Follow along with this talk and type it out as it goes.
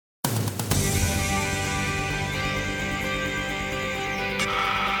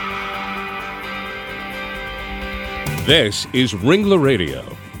This is Ringler Radio,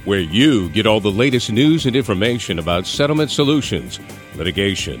 where you get all the latest news and information about settlement solutions,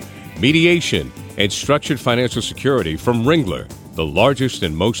 litigation, mediation, and structured financial security from Ringler, the largest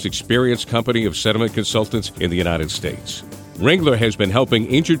and most experienced company of settlement consultants in the United States. Ringler has been helping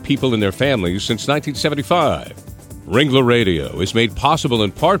injured people and their families since 1975. Ringler Radio is made possible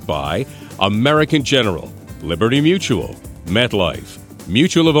in part by American General, Liberty Mutual, MetLife,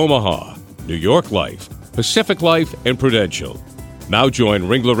 Mutual of Omaha, New York Life, Pacific Life, and Prudential. Now join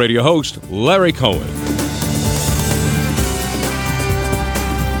Ringler Radio host Larry Cohen.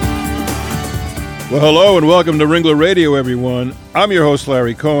 Well, hello and welcome to Ringler Radio, everyone. I'm your host,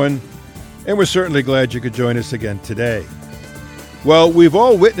 Larry Cohen, and we're certainly glad you could join us again today. Well, we've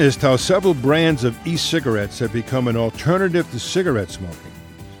all witnessed how several brands of e-cigarettes have become an alternative to cigarette smoking.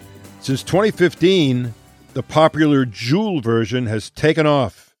 Since 2015, the popular Juul version has taken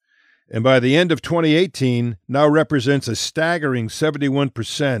off, and by the end of 2018, now represents a staggering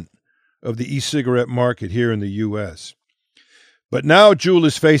 71% of the e-cigarette market here in the U.S. But now Juul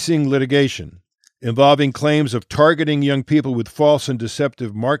is facing litigation involving claims of targeting young people with false and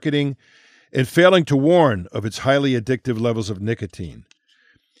deceptive marketing and failing to warn of its highly addictive levels of nicotine.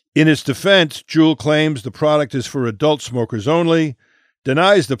 In its defense, Juul claims the product is for adult smokers only,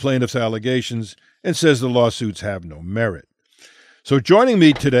 denies the plaintiff's allegations, and says the lawsuits have no merit. So joining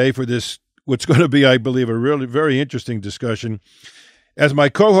me today for this, what's going to be, I believe, a really very interesting discussion, as my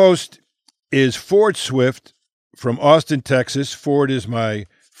co-host is Ford Swift from Austin, Texas. Ford is my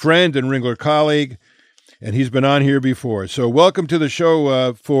friend and Ringler colleague, and he's been on here before. So welcome to the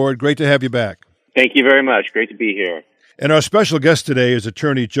show, Ford. Great to have you back. Thank you very much. Great to be here. And our special guest today is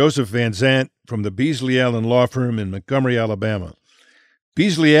attorney Joseph Van Zandt from the Beasley Allen Law Firm in Montgomery, Alabama.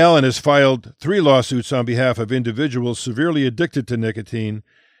 Beasley Allen has filed 3 lawsuits on behalf of individuals severely addicted to nicotine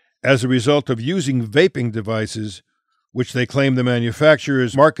as a result of using vaping devices, which they claim the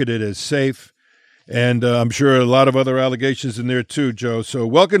manufacturers marketed as safe. And I'm sure a lot of other allegations in there too, Joe. So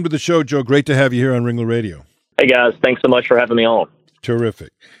welcome to the show, Joe. Great to have you here on Ringler Radio. Hey, guys. Thanks so much for having me on.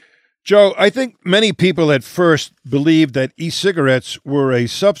 Terrific. Joe, I think many people at first believed that e-cigarettes were a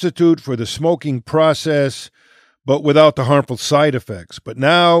substitute for the smoking process, but without the harmful side effects. But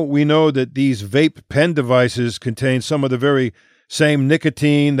now we know that these vape pen devices contain some of the very same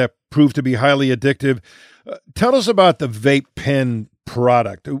nicotine that proved to be highly addictive. Tell us about the vape pen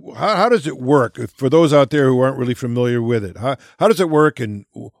product. How does it work for those out there who aren't really familiar with it? How does it work and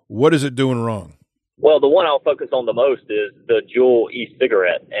what is it doing wrong? Well, the one I'll focus on the most is the Juul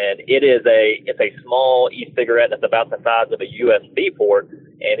e-cigarette, and it's a small e-cigarette that's about the size of a USB port,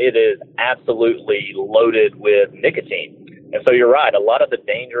 and it is absolutely loaded with nicotine. And so you're right, a lot of the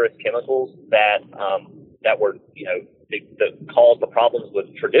dangerous chemicals that were, that caused the problems with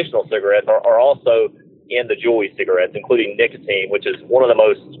traditional cigarettes are also in the Juul e-cigarettes, including nicotine, which is one of the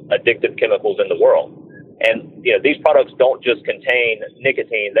most addictive chemicals in the world. And, these products don't just contain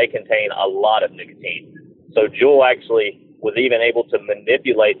nicotine, they contain a lot of nicotine. So Juul actually was even able to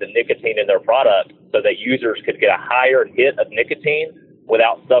manipulate the nicotine in their product so that users could get a higher hit of nicotine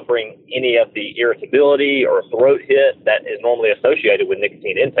without suffering any of the irritability or throat hit that is normally associated with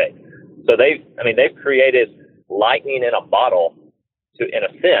nicotine intake. So they've created lightning in a bottle in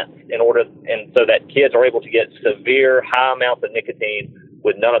a sense, and so that kids are able to get severe high amounts of nicotine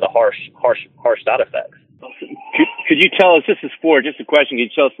with none of the harsh side effects. Could you tell us, this is Ford, just a question, could you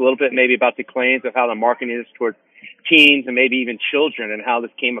tell us a little bit maybe about the claims of how the marketing is towards teens and maybe even children and how this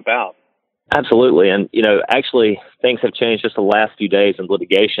came about? Absolutely. And, actually things have changed just the last few days in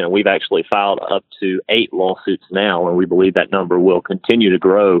litigation, and we've actually filed up to 8 lawsuits now, and we believe that number will continue to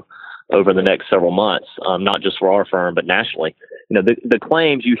grow over the next several months, not just for our firm, but nationally. The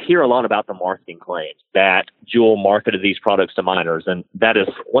claims, you hear a lot about the marketing claims that Juul marketed these products to minors, and that is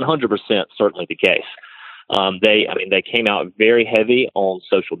 100% certainly the case. They came out very heavy on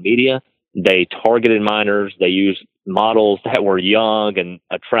social media. They targeted minors. They used models that were young and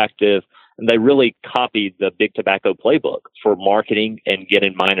attractive, and they really copied the big tobacco playbook for marketing and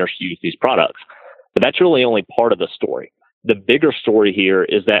getting minors to use these products. But that's really only part of the story. The bigger story here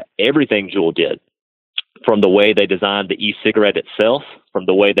is that everything Juul did, from the way they designed the e-cigarette itself, from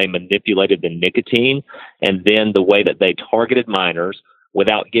the way they manipulated the nicotine, and then the way that they targeted minors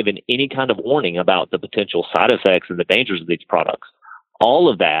without giving any kind of warning about the potential side effects and the dangers of these products.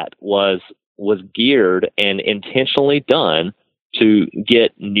 All of that was geared and intentionally done to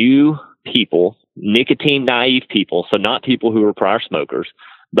get new people, nicotine-naive people, so not people who were prior smokers,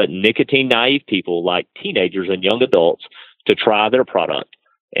 but nicotine-naive people like teenagers and young adults to try their product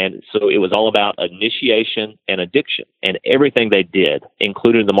And so it was all about initiation and addiction. And everything they did,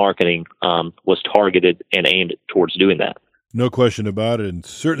 including the marketing, was targeted and aimed towards doing that. No question about it. And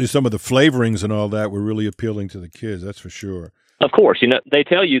certainly some of the flavorings and all that were really appealing to the kids, that's for sure. Of course, they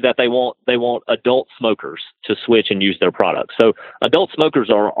tell you that they want adult smokers to switch and use their products. So adult smokers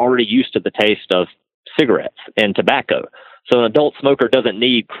are already used to the taste of cigarettes and tobacco. So an adult smoker doesn't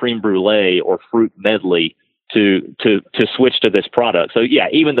need creme brulee or fruit medley to switch to this product. So yeah,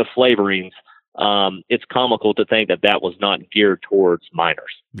 even the flavorings, it's comical to think that was not geared towards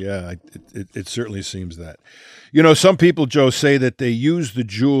minors. Yeah, it certainly seems that. Some people, Joe, say that they use the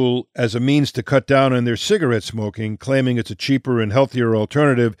Juul as a means to cut down on their cigarette smoking, claiming it's a cheaper and healthier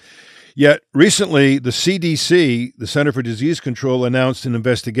alternative. Yet recently, the CDC, the Center for Disease Control, announced an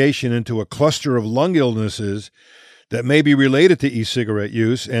investigation into a cluster of lung illnesses that may be related to e-cigarette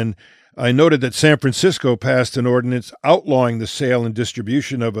use. And I noted that San Francisco passed an ordinance outlawing the sale and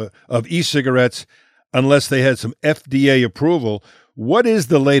distribution of e-cigarettes unless they had some FDA approval. What is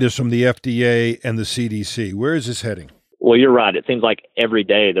the latest from the FDA and the CDC? Where is this heading? Well, you're right. It seems like every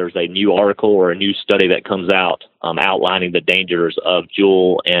day there's a new article or a new study that comes out outlining the dangers of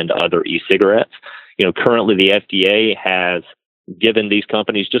Juul and other e-cigarettes. Currently the FDA has given these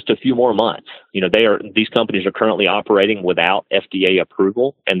companies just a few more months. These companies are currently operating without FDA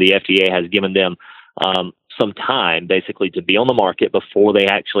approval, and the FDA has given them some time basically to be on the market before they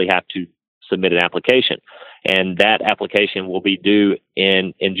actually have to submit an application. And that application will be due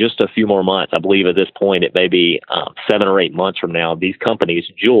in just a few more months. I believe at this point it may be 7 or 8 months from now. These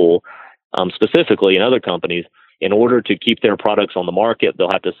companies, Juul specifically, and other companies, in order to keep their products on the market, they'll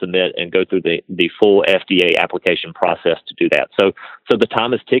have to submit and go through the full FDA application process to do that. So the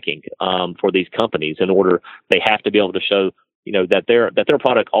time is ticking for these companies. In order, they have to be able to show that their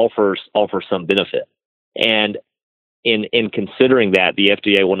product offers some benefit. And in considering that, the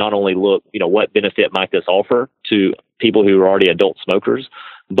FDA will not only look, what benefit might this offer to people who are already adult smokers,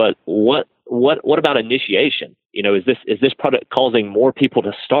 but what about initiation? Is this product causing more people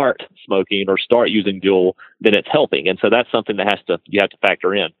to start smoking or start using Juul than it's helping? And so that's something that you have to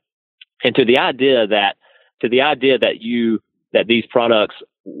factor in. And to the idea that these products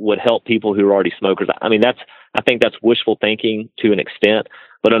would help people who are already smokers, I think that's wishful thinking to an extent.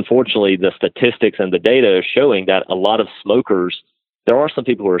 But unfortunately, the statistics and the data are showing that a lot of smokers, there are some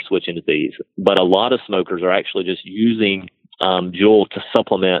people who are switching to these, but a lot of smokers are actually just using Juul to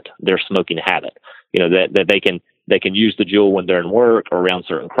supplement their smoking habit. That they can use the Juul when they're in work or around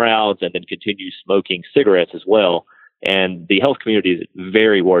certain crowds, and then continue smoking cigarettes as well. And the health community is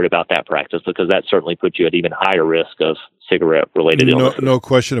very worried about that practice, because that certainly puts you at even higher risk of cigarette-related illnesses. No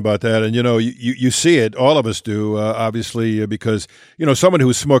question about that. And, you see it, all of us do, obviously, because, someone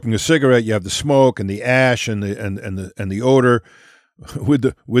who's smoking a cigarette, you have the smoke and the ash and the odor. With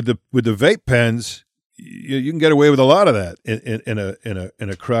the vape pens, you can get away with a lot of that in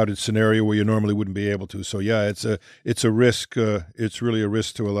a crowded scenario where you normally wouldn't be able to. So, yeah, it's a risk. It's really a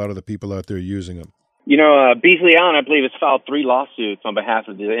risk to a lot of the people out there using them. Beasley Allen, I believe, has filed 3 lawsuits on behalf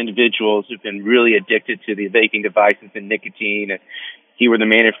of the individuals who've been really addicted to the vaping devices and nicotine. And he were the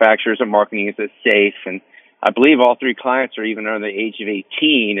manufacturers and marketing it as safe. And I believe all 3 clients are even under the age of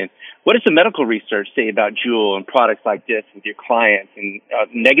 18. And what does the medical research say about Juul and products like this with your clients, and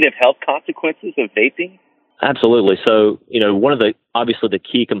negative health consequences of vaping? Absolutely. So, one of the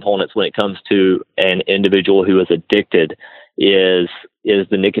key components when it comes to an individual who is addicted is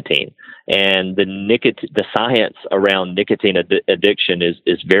the nicotine. And the science around nicotine addiction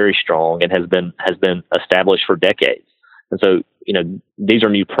is very strong and has been established for decades. And so, these are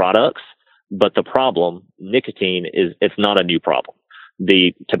new products, but the problem, nicotine, it's not a new problem.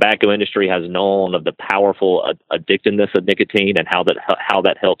 The tobacco industry has known of the powerful addictiveness of nicotine and how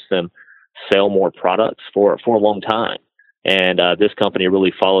that helps them sell more products for a long time. And this company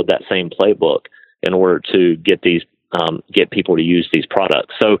really followed that same playbook in order to get people to use these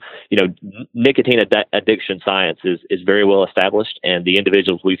products. So, nicotine addiction science is very well established, and the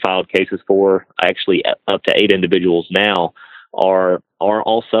individuals we filed cases for, actually up to 8 individuals now, are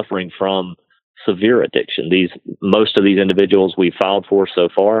all suffering from severe addiction. Most of these individuals we filed for so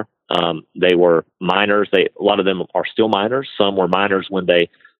far, they were minors. A lot of them are still minors. Some were minors when they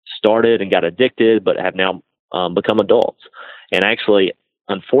started and got addicted, but have now become adults. And actually,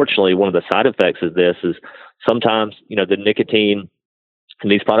 unfortunately, one of the side effects of this is sometimes, the nicotine in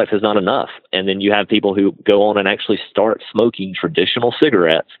these products is not enough. And then you have people who go on and actually start smoking traditional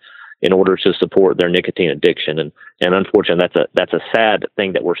cigarettes in order to support their nicotine addiction. And unfortunately, that's a sad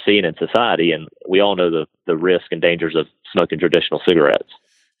thing that we're seeing in society. And we all know the risk and dangers of smoking traditional cigarettes.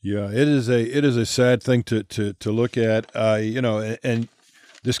 Yeah, it is a sad thing to look at, and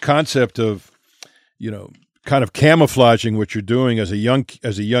this concept of, kind of camouflaging what you're doing as a young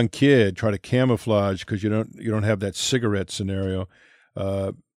kid, try to camouflage because you don't have that cigarette scenario.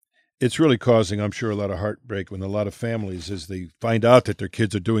 It's really causing, I'm sure, a lot of heartbreak when a lot of families, as they find out that their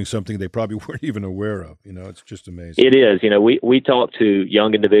kids are doing something they probably weren't even aware of. It's just amazing. It is. We talk to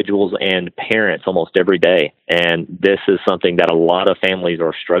young individuals and parents almost every day, and this is something that a lot of families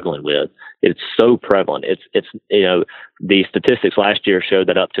are struggling with. It's so prevalent. It's the statistics last year showed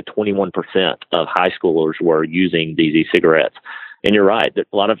that up to 21% of high schoolers were using these e-cigarettes. And you're right. A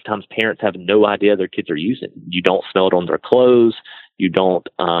lot of times parents have no idea their kids are using. You don't smell it on their clothes. You don't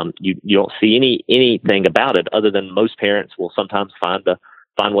you don't see anything about it other than most parents will sometimes find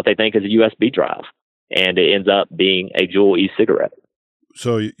what they think is a USB drive, and it ends up being a Juul e-cigarette.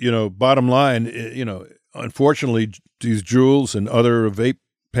 So bottom line, unfortunately, these Juuls and other vape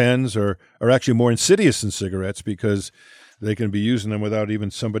pens are actually more insidious than cigarettes because they can be using them without even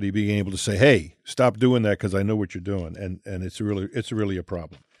somebody being able to say, "Hey, stop doing that because I know what you're doing," and it's really a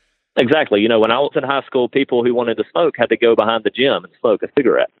problem. Exactly. When I was in high school, people who wanted to smoke had to go behind the gym and smoke a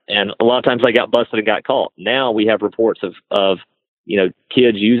cigarette. And a lot of times they got busted and got caught. Now we have reports of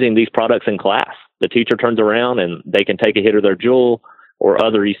kids using these products in class. The teacher turns around and they can take a hit of their Juul or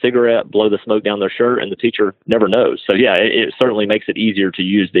other e-cigarette, blow the smoke down their shirt, and the teacher never knows. So, yeah, it certainly makes it easier to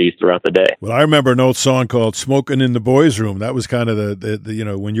use these throughout the day. Well, I remember an old song called Smoking in the Boys' Room. That was kind of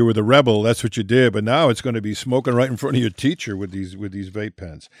the when you were the rebel, that's what you did. But now it's going to be smoking right in front of your teacher with these vape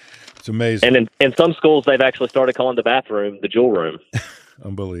pens. It's amazing. And in some schools, they've actually started calling the bathroom the Juul room.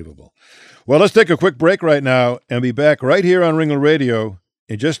 Unbelievable. Well, let's take a quick break right now and be back right here on Ringler Radio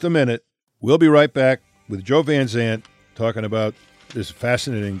in just a minute. We'll be right back with Joe Van Zandt talking about this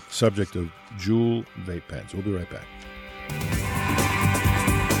fascinating subject of Juul vape pens. We'll be right back.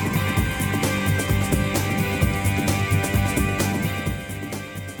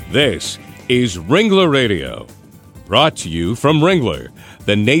 This is Ringler Radio, brought to you from Ringler,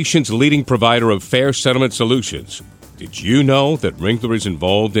 the nation's leading provider of fair settlement solutions. Did you know that Ringler is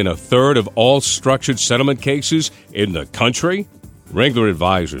involved in a third of all structured settlement cases in the country? Ringler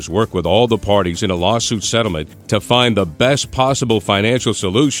Advisors work with all the parties in a lawsuit settlement to find the best possible financial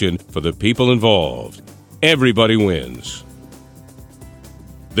solution for the people involved. Everybody wins.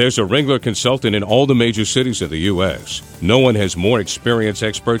 There's a Ringler consultant in all the major cities of the U.S. No one has more experienced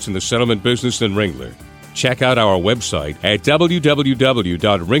experts in the settlement business than Ringler. Check out our website at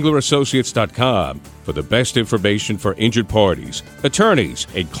www.ringlerassociates.com for the best information for injured parties, attorneys,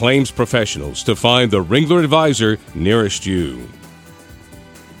 and claims professionals to find the Ringler advisor nearest you.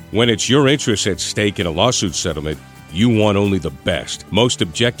 When it's your interests at stake in a lawsuit settlement, you want only the best, most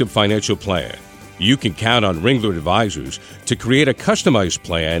objective financial plan. You can count on Ringler Advisors to create a customized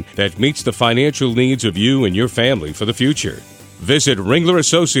plan that meets the financial needs of you and your family for the future. Visit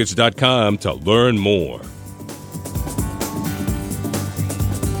ringlerassociates.com to learn more.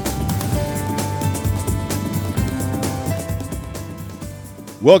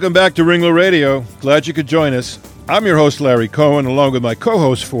 Welcome back to Ringler Radio. Glad you could join us. I'm your host, Larry Cohen, along with my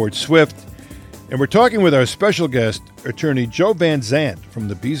co-host, Ford Swift. And we're talking with our special guest, attorney Joe Van Zandt from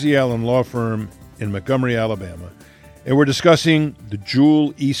the BZ Allen Law Firm in Montgomery, Alabama. And we're discussing the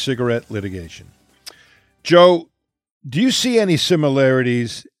Juul e-cigarette litigation. Joe, do you see any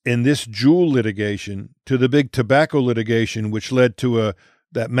similarities in this Juul litigation to the big tobacco litigation which led to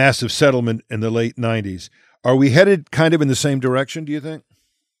that massive settlement in the late 90s? Are we headed kind of in the same direction, do you think?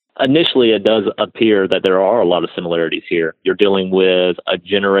 Initially, it does appear that there are a lot of similarities here. You're dealing with a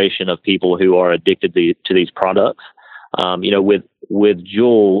generation of people who are addicted to these products. With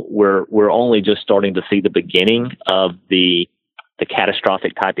Juul, we're only just starting to see the beginning of the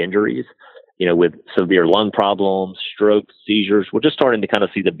catastrophic type injuries. With severe lung problems, strokes, seizures, we're just starting to kind of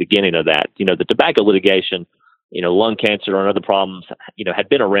see the beginning of that. The tobacco litigation, lung cancer and other problems, had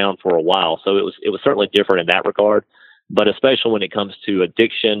been around for a while, so it was certainly different in that regard. But especially when it comes to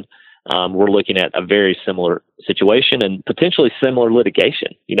addiction, we're looking at a very similar situation and potentially similar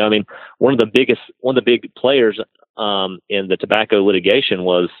litigation. One of the big players in the tobacco litigation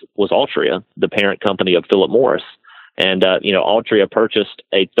was Altria, the parent company of Philip Morris. And, Altria purchased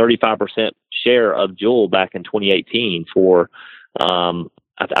a 35% share of Juul back in 2018 for, I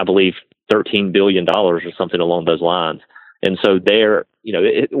believe, $13 billion or something along those lines. And so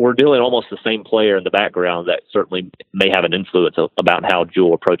we're dealing almost the same player in the background that certainly may have an influence about how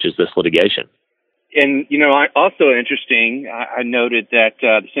Juul approaches this litigation. And, also interesting, I noted that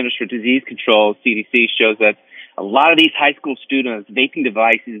the Centers for Disease Control, CDC, shows that a lot of these high school students, vaping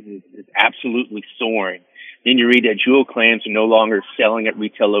devices is absolutely soaring. Then you read that Juul claims are no longer selling at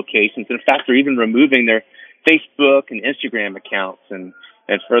retail locations. In fact, they're even removing their Facebook and Instagram accounts. And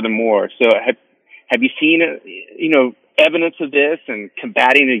And furthermore, so have you seen, evidence of this and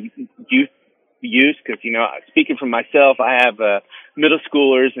combating the youth use? Because, speaking for myself, I have middle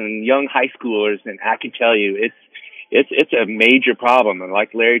schoolers and young high schoolers, and I can tell you it's a major problem. And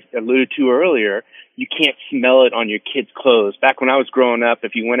like Larry alluded to earlier, you can't smell it on your kids' clothes. Back when I was growing up,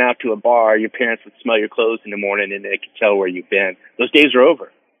 if you went out to a bar, your parents would smell your clothes in the morning and they could tell where you've been. Those days are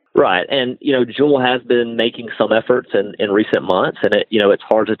over. Right. And, Juul has been making some efforts in recent months, and it's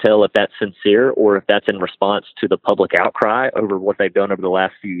hard to tell if that's sincere or if that's in response to the public outcry over what they've done over the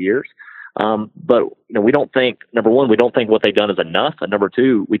last few years. But we don't think, number one, we don't think what they've done is enough. And number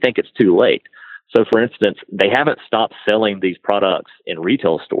two, we think it's too late. So for instance, they haven't stopped selling these products in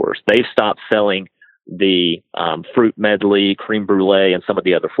retail stores. They've stopped selling the fruit medley, creme brulee, and some of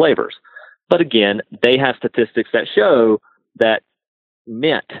the other flavors. But again, they have statistics that show that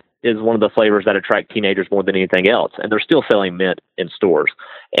mint is one of the flavors that attract teenagers more than anything else. And they're still selling mint in stores.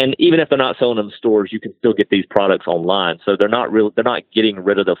 And even if they're not selling them in stores, you can still get these products online. So they're not getting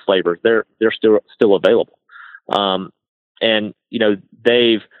rid of the flavors. They're still available.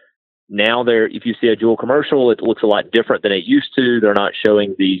 If you see a Juul commercial, it looks a lot different than it used to. They're not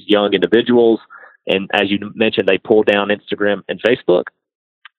showing these young individuals. And as you mentioned, they pulled down Instagram and Facebook,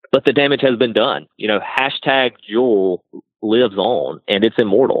 but the damage has been done. Hashtag Juul lives on, and it's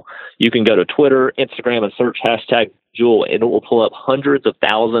immortal. You can go to Twitter, Instagram, and search hashtag Juul, and it will pull up hundreds of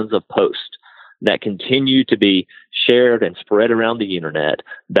thousands of posts that continue to be shared and spread around the internet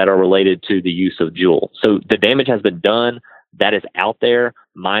that are related to the use of Juul. So the damage has been done. That is out there.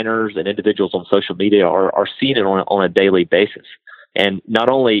 Minors and individuals on social media are seeing it on a daily basis. And not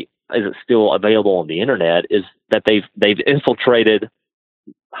only is it still available on the internet, is that they've infiltrated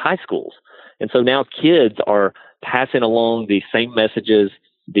high schools. And so now kids are passing along these same messages,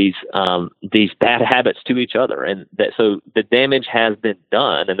 these bad habits to each other. And so the damage has been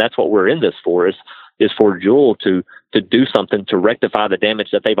done. And that's what we're in this for, is for Juul to do something to rectify the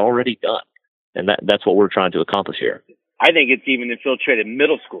damage that they've already done. And that's what we're trying to accomplish here. I think it's even infiltrated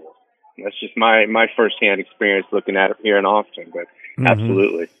middle school. That's just my firsthand experience looking at it here in Austin, but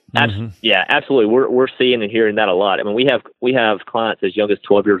absolutely. Yeah, absolutely. We're seeing and hearing that a lot. I mean, we have clients as young as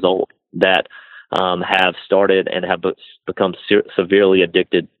 12 years old that have started and have become severely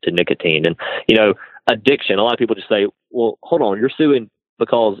addicted to nicotine. And, addiction, a lot of people just say, well, hold on, you're suing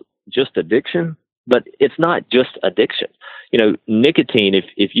because just addiction? But it's not just addiction. Nicotine,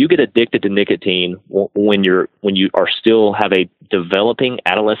 if you get addicted to nicotine when you are still have a developing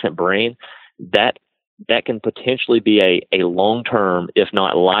adolescent brain, that can potentially be a long-term, if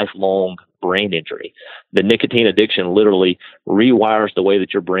not lifelong, brain injury. The nicotine addiction literally rewires the way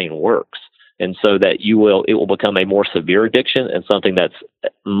that your brain works. And so that it will become a more severe addiction and something that's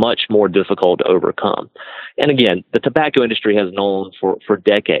much more difficult to overcome. And again, the tobacco industry has known for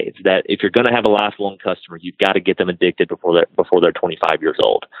decades that if you're going to have a lifelong customer, you've got to get them addicted before they're 25 years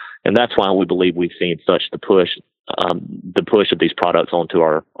old. And that's why we believe we've seen such the push of these products onto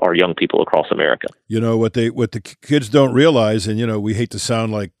our young people across America. What the kids don't realize, and we hate to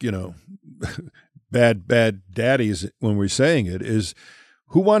sound like bad daddies when we're saying it, is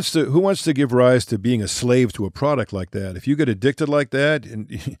who wants to give rise to being a slave to a product like that? If you get addicted like that,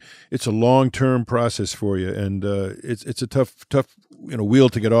 and it's a long-term process for you, and it's a tough wheel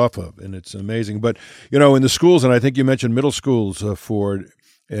to get off of, and it's amazing. But in the schools, and I think you mentioned middle schools, Ford,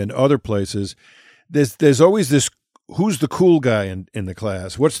 and other places, there's always this: who's the cool guy in the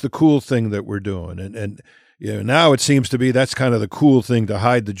class? What's the cool thing that we're doing? And now it seems to be that's kind of the cool thing, to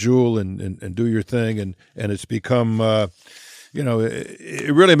hide the Juul and do your thing, and it's become.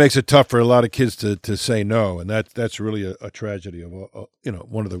 It really makes it tough for a lot of kids to say no, and that's really a tragedy of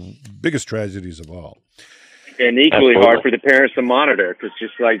one of the biggest tragedies of all. And equally hard for the parents to monitor, because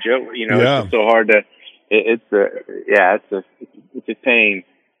just like Joe, it's just so hard to. It's a pain.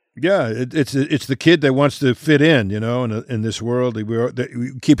 Yeah, it's the kid that wants to fit in, in this world.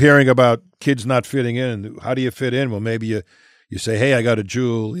 We keep hearing about kids not fitting in. How do you fit in? Well, maybe you say, hey, I got a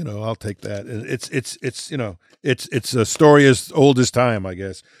Juul, I'll take that. And it's a story as old as time, I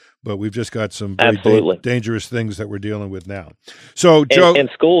guess. But we've just got some very dangerous things that we're dealing with now. So, Joe, and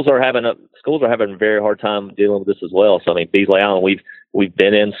schools are having a very hard time dealing with this as well. So, I mean, Beasley Island, we've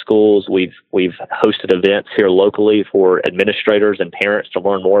been in schools, we've hosted events here locally for administrators and parents to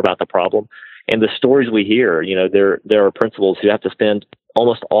learn more about the problem. And the stories we hear, there are principals who have to spend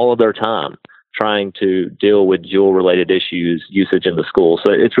almost all of their time trying to deal with Juul-related issues, usage in the school.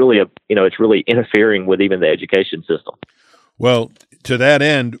 So it's really it's really interfering with even the education system. Well, to that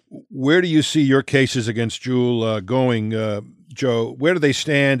end, where do you see your cases against Juul going, Joe? Where do they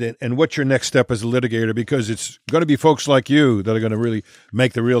stand, and what's your next step as a litigator? Because it's going to be folks like you that are going to really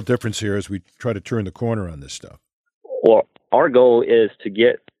make the real difference here as we try to turn the corner on this stuff. Well, our goal is to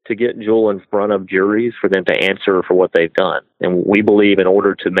get Juul in front of juries for them to answer for what they've done. And we believe in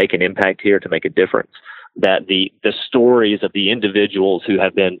order to make an impact here, to make a difference, that the stories of the individuals who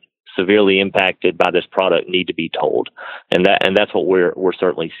have been severely impacted by this product need to be told. And that's what we're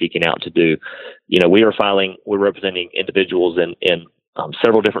certainly seeking out to do. We're representing individuals in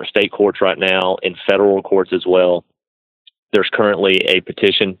several different state courts right now, in federal courts as well. There's currently a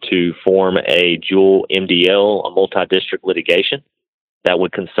petition to form a Juul MDL, a multi-district litigation that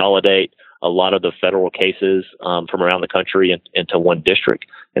would consolidate a lot of the federal cases from around the country into one district.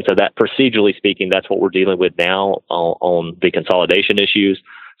 And so that, procedurally speaking, that's what we're dealing with now on the consolidation issues.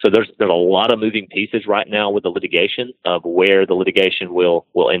 So there's a lot of moving pieces right now with the litigation of where the litigation will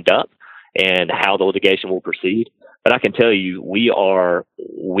end up and how the litigation will proceed. But I can tell you, we are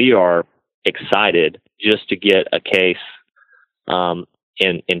excited just to get a case in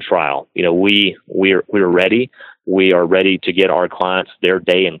trial. We're ready. We are ready to get our clients their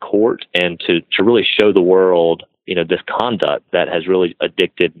day in court and to really show the world, this conduct that has really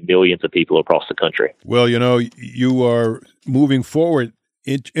addicted millions of people across the country. Well, you are moving forward,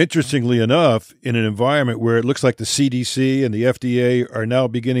 interestingly enough, in an environment where it looks like the CDC and the FDA are now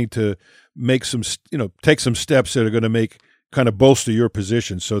beginning to make take some steps that are going to kind of bolster your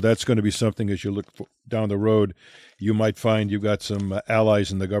position. So that's going to be something as you look down the road, you might find you've got some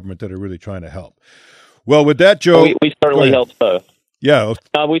allies in the government that are really trying to help. Well, with that, Joe, we certainly hope so. Yeah,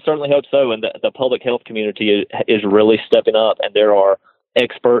 we certainly hope so, and the public health community is really stepping up, and there are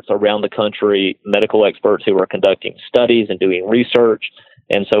experts around the country, medical experts who are conducting studies and doing research.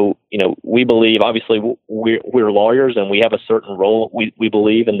 And so, we believe, obviously, we're lawyers, and we have a certain role, we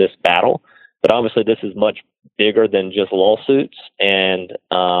believe, in this battle. But obviously, this is much bigger than just lawsuits and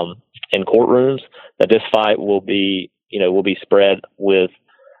courtrooms. That this fight will be spread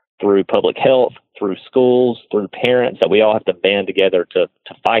through public health, through schools, through parents. That we all have to band together to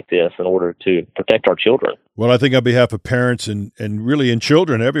fight this in order to protect our children. Well, I think on behalf of parents and really in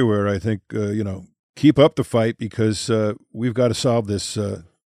children everywhere, I think keep up the fight, because we've got to solve this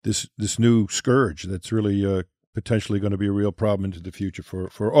new scourge that's really potentially going to be a real problem into the future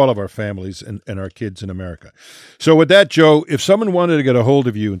for all of our families and our kids in America. So with that, Joe, if someone wanted to get a hold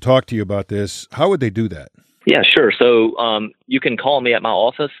of you and talk to you about this, how would they do that? Yeah, sure. So you can call me at my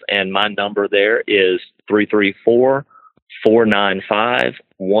office, and my number there is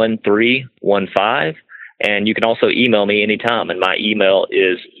 334-495-1315. And you can also email me anytime. And my email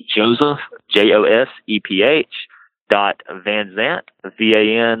is Joseph, Joseph, .vanzant,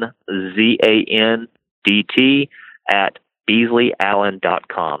 VANZANDT, at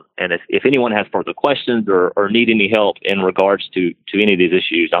BeasleyAllen.com. And if anyone has further questions or need any help in regards to any of these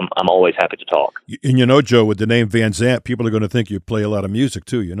issues, I'm always happy to talk. And Joe, with the name Van Zant, people are going to think you play a lot of music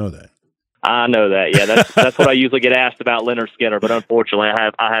too. You know that. I know that. Yeah, that's what I usually get asked about Leonard Skinner. But unfortunately,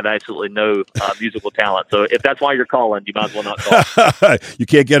 I have absolutely no musical talent. So if that's why you're calling, you might as well not call. You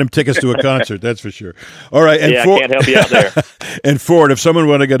can't get him tickets to a concert, that's for sure. All right. And I can't help you out there. And Ford, if someone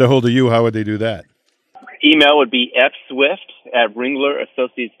wanted to get a hold of you, how would they do that? Email would be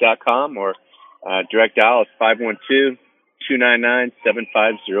fswift@ringlerassociates.com, or direct dial is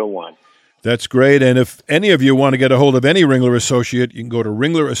 512-299-7501. That's great. And if any of you want to get a hold of any Ringler Associate, you can go to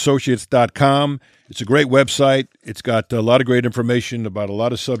ringlerassociates.com. It's a great website. It's got a lot of great information about a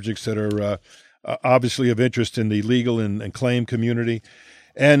lot of subjects that are obviously of interest in the legal and claim community.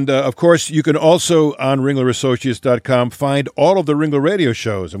 And, of course, you can also, on ringlerassociates.com, find all of the Ringler radio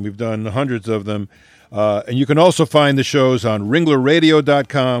shows, and we've done hundreds of them. And you can also find the shows on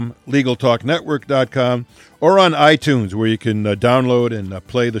ringlerradio.com, LegalTalkNetwork.com, or on iTunes, where you can download and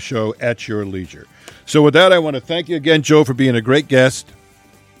play the show at your leisure. So with that, I want to thank you again, Joe, for being a great guest.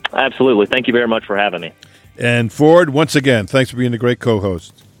 Absolutely. Thank you very much for having me. And Ford, once again, thanks for being a great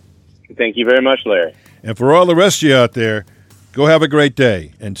co-host. Thank you very much, Larry. And for all the rest of you out there, go have a great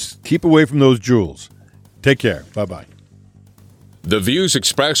day and keep away from those Juuls. Take care. Bye-bye. The views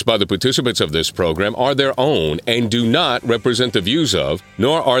expressed by the participants of this program are their own and do not represent the views of,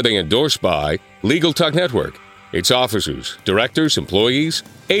 nor are they endorsed by, Legal Talk Network, its officers, directors, employees,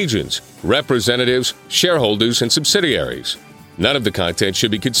 agents, representatives, shareholders, and subsidiaries. None of the content should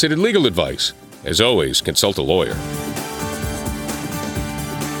be considered legal advice. As always, consult a lawyer.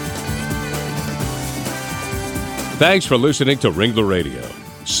 Thanks for listening to Ringler Radio,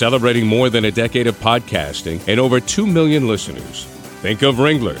 celebrating more than a decade of podcasting and over 2 million listeners. Think of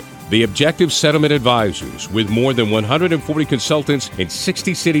Ringler, The Objective Settlement Advisors, with more than 140 consultants in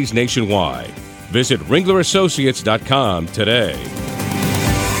 60 cities nationwide. Visit WranglerAssociates.com today.